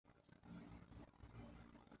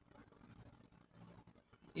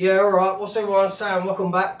Yeah, alright, what's everyone saying? Welcome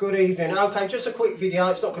back, good evening. Okay, just a quick video,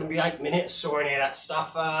 it's not going to be 8 minutes or any of that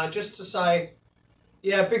stuff. Just to say,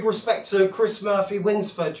 yeah, big respect to Chris Murphy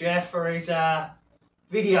Winsford, yeah, for his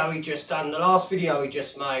video he just done, the last video he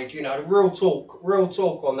just made, you know, the real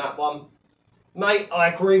talk on that one. Mate, I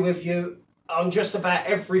agree with you on just about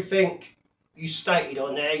everything you stated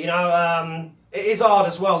on there, you know. It is hard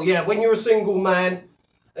as well, yeah, when you're a single man,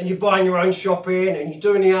 and you're buying your own shopping and you're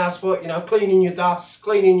doing the housework, you know, cleaning your dust,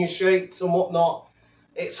 cleaning your sheets and whatnot.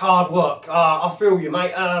 It's hard work. I feel you,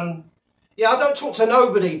 mate. Yeah, I don't talk to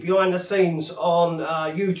nobody behind the scenes on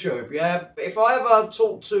YouTube, yeah. But if I ever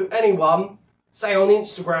talk to anyone, say on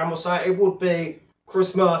Instagram or say, it would be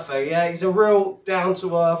Chris Murphy, yeah. He's a real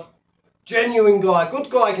down-to-earth, genuine guy. Good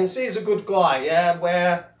guy, I can see he's a good guy, yeah,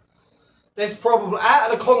 where there's probably, out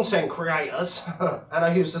of the content creators, and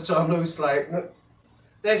I use the term loosely,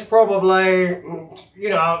 there's probably, you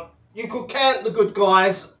know, you could count the good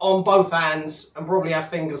guys on both hands and probably have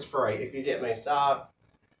fingers free, if you get me. So,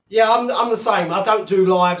 yeah, I'm the same. I don't do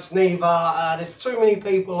lives neither. There's too many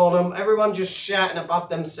people on them. Everyone just shouting above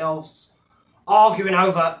themselves, arguing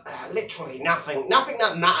over literally nothing. Nothing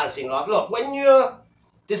that matters in life. Look, when you're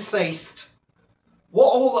deceased, what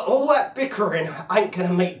all that bickering ain't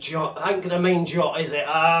gonna mean jot, is it?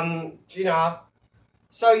 You know.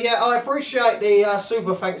 So yeah, I appreciate the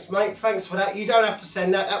super thanks, mate. Thanks for that. You don't have to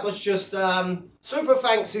send that. That was just super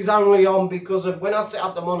thanks is only on because of when I set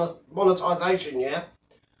up the monetization, yeah,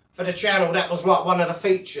 for the channel. That was like one of the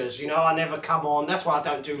features. You know, I never come on. That's why I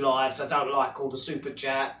don't do lives. I don't like all the super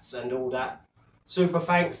chats and all that. Super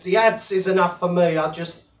thanks. The ads is enough for me. I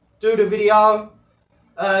just do the video.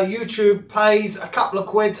 YouTube pays a couple of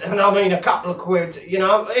quid, and I mean a couple of quid. You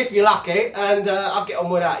know, if you're lucky, and I'll get on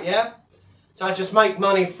with that. Yeah. So I just make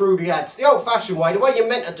money through the ads. The old-fashioned way, the way you're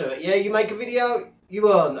meant to do it, yeah? You make a video,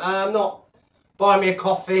 you earn. Not buy me a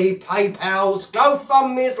coffee, PayPals,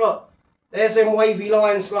 GoFundMes, look. There's them wavy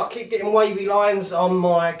lines, like, keep getting wavy lines on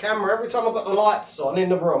my camera. Every time I've got the lights on in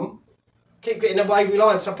the room, keep getting the wavy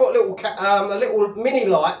lines. So I put a little mini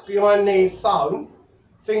light behind the phone,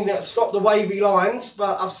 thinking that'll stop the wavy lines,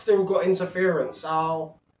 but I've still got interference. So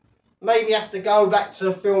I'll maybe have to go back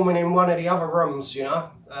to filming in one of the other rooms, you know?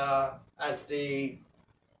 As the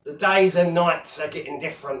days and nights are getting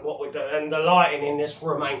different, what we're doing, and the lighting in this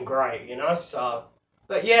room ain't great, you know, so.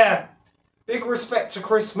 But yeah, big respect to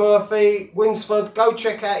Chris Murphy Winsford. Go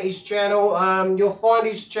check out his channel. You'll find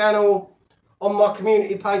his channel on my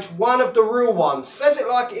community page, one of the real ones. Says it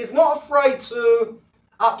like it is, not afraid to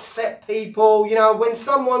upset people, you know, when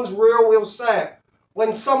someone's real, he'll say it.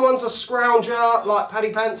 When someone's a scrounger, like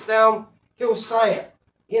Paddy Pants Down, he'll say it.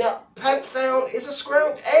 You know, Pants Down is a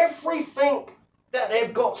scrounge. Everything that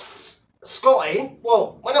they've got, Scotty,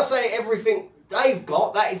 well, when I say everything they've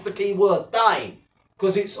got, that is the key word, they.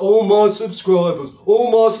 Because it's all my subscribers,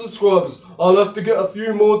 I'll have to get a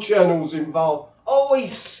few more channels involved. Oh,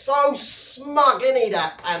 he's so smug, isn't he,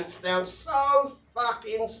 that Pants Down? So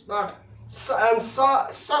fucking smug.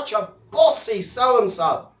 Such a bossy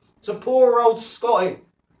so-and-so to poor old Scotty.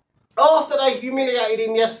 After they humiliated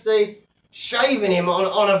him yesterday, shaving him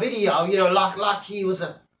on a video, you know, like he was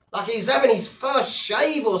having his first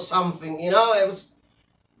shave or something, you know. It was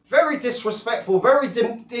very disrespectful, very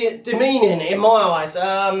demeaning in my eyes.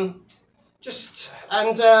 Yeah,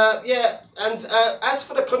 and as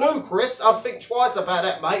for the canoe, Chris, I'd think twice about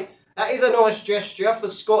that, mate. That is a nice gesture for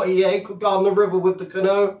Scotty. Yeah, he could go on the river with the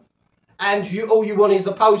canoe, and all you want is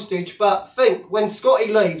the postage. But think, when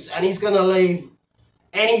Scotty leaves, and he's going to leave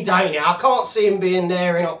any day now, I can't see him being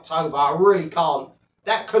there in October, I really can't.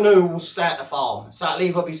 That canoe will stay at the farm. So it'll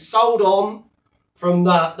either be sold on from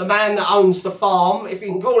the man that owns the farm, if you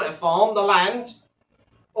can call it a farm, the land,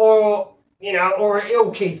 or, you know, or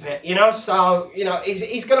he'll keep it, you know. So, you know,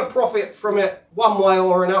 he's going to profit from it one way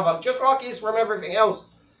or another, just like he is from everything else.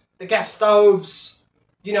 The gas stoves,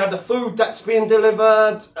 you know, the food that's being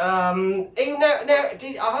delivered. Even now,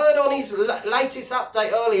 I heard on his latest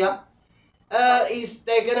update earlier,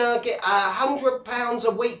 they're gonna get £100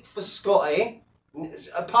 a week for Scotty,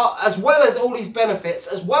 as well as all his benefits,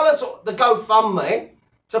 as well as the GoFundMe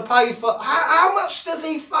to pay for. How much does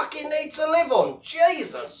he fucking need to live on?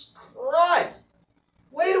 Jesus Christ!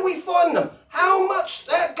 Where do we find them? How much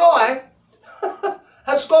that guy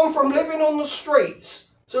has gone from living on the streets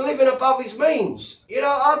to living above his means? You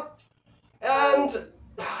know, and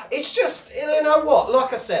it's just, you know what?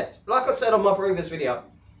 Like I said on my previous video.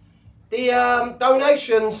 The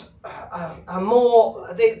donations are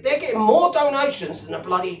more, they're getting more donations than the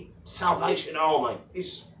bloody Salvation Army.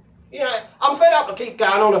 It's, you know, I'm fed up to keep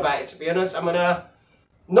going on about it, to be honest. I mean,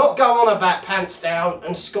 not go on about Pants Down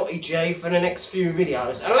and Scotty G for the next few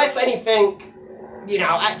videos. Unless anything, you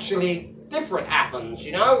know, actually different happens,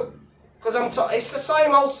 you know? Because it's the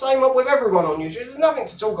same old with everyone on YouTube. There's nothing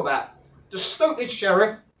to talk about. The stupid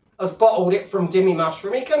sheriff has bottled it from Dimmy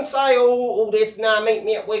Mushroom. He can say all this, now meet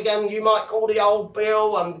me at Wigan, you might call the old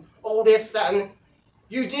Bill, and all this, that, and...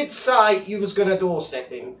 You did say you was going to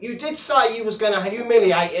doorstep him. You did say you was going to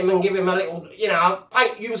humiliate him and give him a little, you know,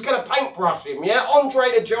 you was going to paintbrush him, yeah?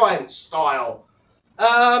 Andre the Giant style.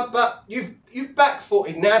 But you've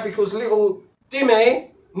backfooted now because little Dimmy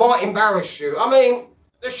might embarrass you. I mean,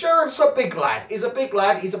 the sheriff's a big lad. He's a big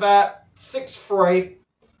lad. He's about 6'3".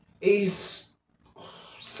 He's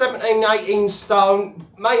 17, 18 stone,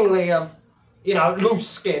 mainly of... you know, loose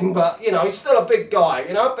skin, but, you know, he's still a big guy,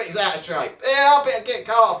 you know, but he's out of shape. Yeah, I better get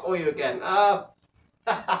Carter for you again.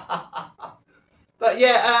 But,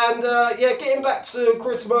 yeah, and, yeah, getting back to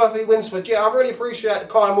Chris Murphy Winsford, yeah, I really appreciate the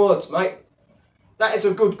kind words, mate. That is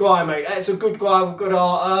a good guy, mate. That is a good guy with good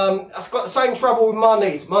heart. I've got the same trouble with my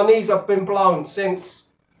knees. My knees have been blown since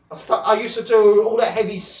I used to do all that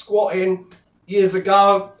heavy squatting years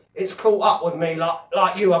ago. It's caught up with me,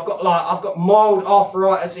 like you. I've got mild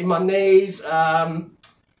arthritis in my knees. I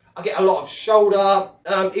get a lot of shoulder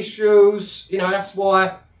issues. You know, that's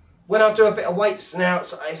why when I do a bit of weights now,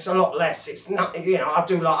 it's a lot less. It's not, you know, I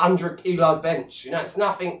do like 100 kilo bench. You know, it's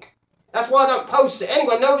nothing. That's why I don't post it.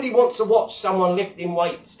 Anyway, nobody wants to watch someone lifting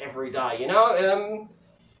weights every day. You know,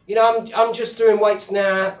 I'm just doing weights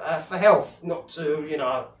now for health, not to, you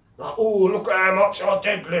know, like, oh, look at how much I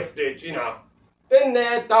deadlifted. You know. Been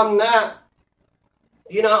there, done that.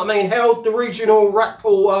 You know what I mean? Held the regional rack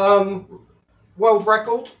pull world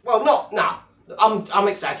record. Well, I'm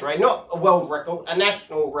exaggerating. Not a world record, a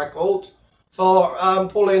national record for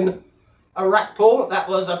pulling a rack pull. That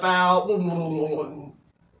was about 9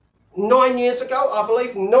 years ago, I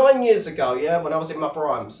believe. 9 years ago, yeah, when I was in my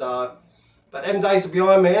prime. So, but them days are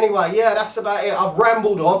behind me. Anyway, yeah, that's about it. I've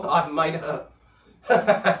rambled on. I haven't made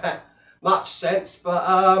much sense, but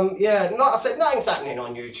yeah, like I said, nothing's happening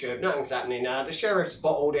on YouTube. Nothing's happening. The sheriff's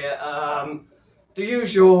bottled it. The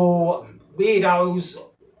usual weirdos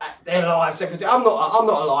at their lives every day. I'm not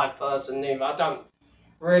a live person either. I don't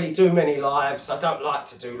really do many lives. I don't like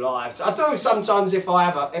to do lives. I do sometimes if I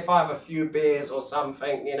have a few beers or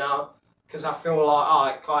something, you know, because I feel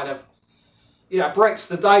like it kind of, you know, breaks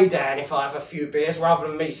the day down if I have a few beers rather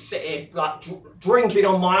than me sitting, like, drinking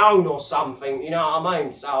on my own or something, you know what I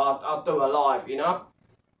mean? So I'll do a live, you know?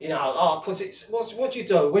 You know, because it's, what do you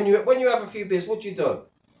do? When you have a few beers, what do?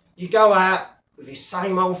 You go out with your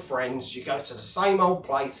same old friends, you go to the same old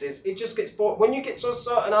places, it just gets bored. When you get to a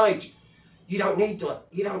certain age, you don't need all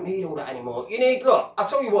that anymore. You need, look, I'll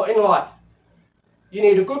tell you what, in life, you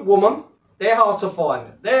need a good woman. They're hard to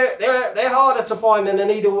find. They're harder to find than a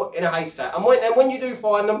needle in a haystack. And when you do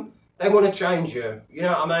find them, they want to change you. You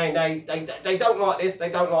know what I mean? They don't like this. They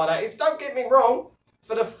don't like that. Don't get me wrong.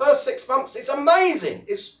 For the first 6 months, it's amazing.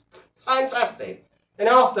 It's fantastic. And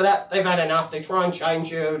after that, they've had enough. They try and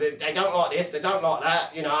change you. They don't like this. They don't like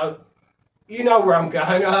that. You know where I'm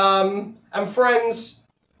going. And friends.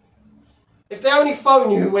 If they only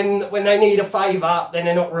phone you when they need a favour, then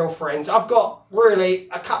they're not real friends. I've got really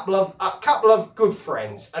a couple of good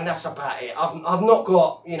friends, and that's about it. I've not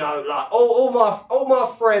got, you know, like all my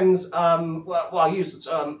friends. Well, I use the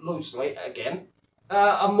term loosely again.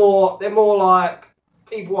 They're more like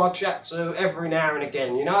people I chat to every now and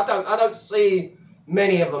again. You know, I don't see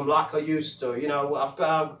many of them like I used to. You know, I've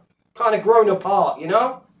kind of grown apart. You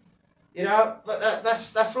know. You know, but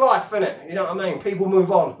that's life, isn't it? You know what I mean? People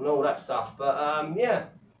move on and all that stuff. But, yeah.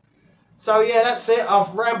 So, yeah, that's it.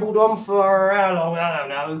 I've rambled on for how long? I don't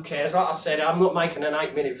know. Who cares? Like I said, I'm not making an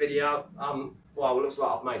 8-minute video. Well, it looks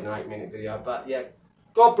like I've made an 8-minute video. But, yeah.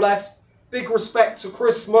 God bless. Big respect to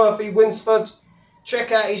Chris Murphy Winsford.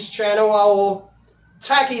 Check out his channel. I'll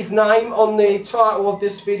tag his name on the title of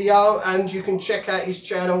this video. And you can check out his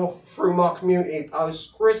channel through my community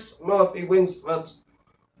posts. Chris Murphy Winsford.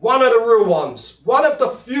 One of the real ones. One of the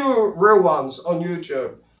few real ones on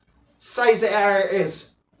YouTube. Says it how it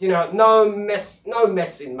is. You know, no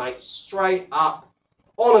messing, mate. Straight up.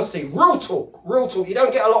 Honestly, real talk. Real talk. You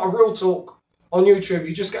don't get a lot of real talk on YouTube.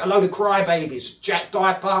 You just get a load of crybabies. Jack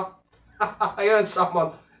Diaper. I heard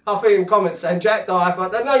someone, I think in comments saying Jack Diaper.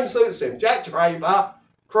 The name suits him. Jack Draper.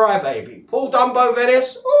 Crybaby. Paul Dumbo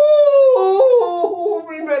Venice. Ooh,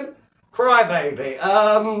 women.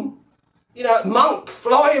 Crybaby. You know,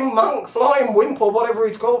 Flying Wimp, or whatever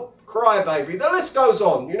he's called, Crybaby. The list goes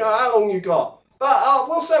on. You know how long you got. But I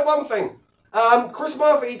will say one thing. Chris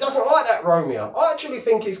Murphy, he doesn't like that Romeo. I actually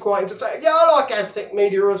think he's quite entertaining. Yeah, I like Aztec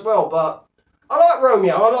Media as well, but I like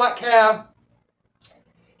Romeo. I like how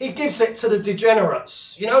he gives it to the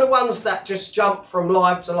degenerates. You know, the ones that just jump from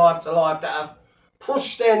live to live to live, that have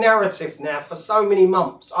pushed their narrative now for so many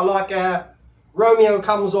months. I like how Romeo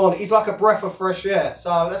comes on. He's like a breath of fresh air.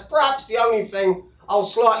 So that's perhaps the only thing I'll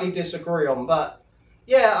slightly disagree on. But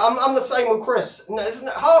yeah, I'm the same with Chris. There's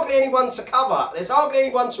hardly anyone to cover. There's hardly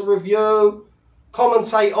anyone to review,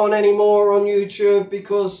 commentate on anymore on YouTube,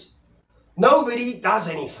 because nobody does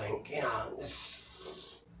anything, you know.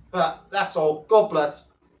 But that's all. God bless.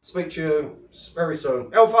 Speak to you very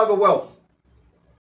soon. Health over wealth.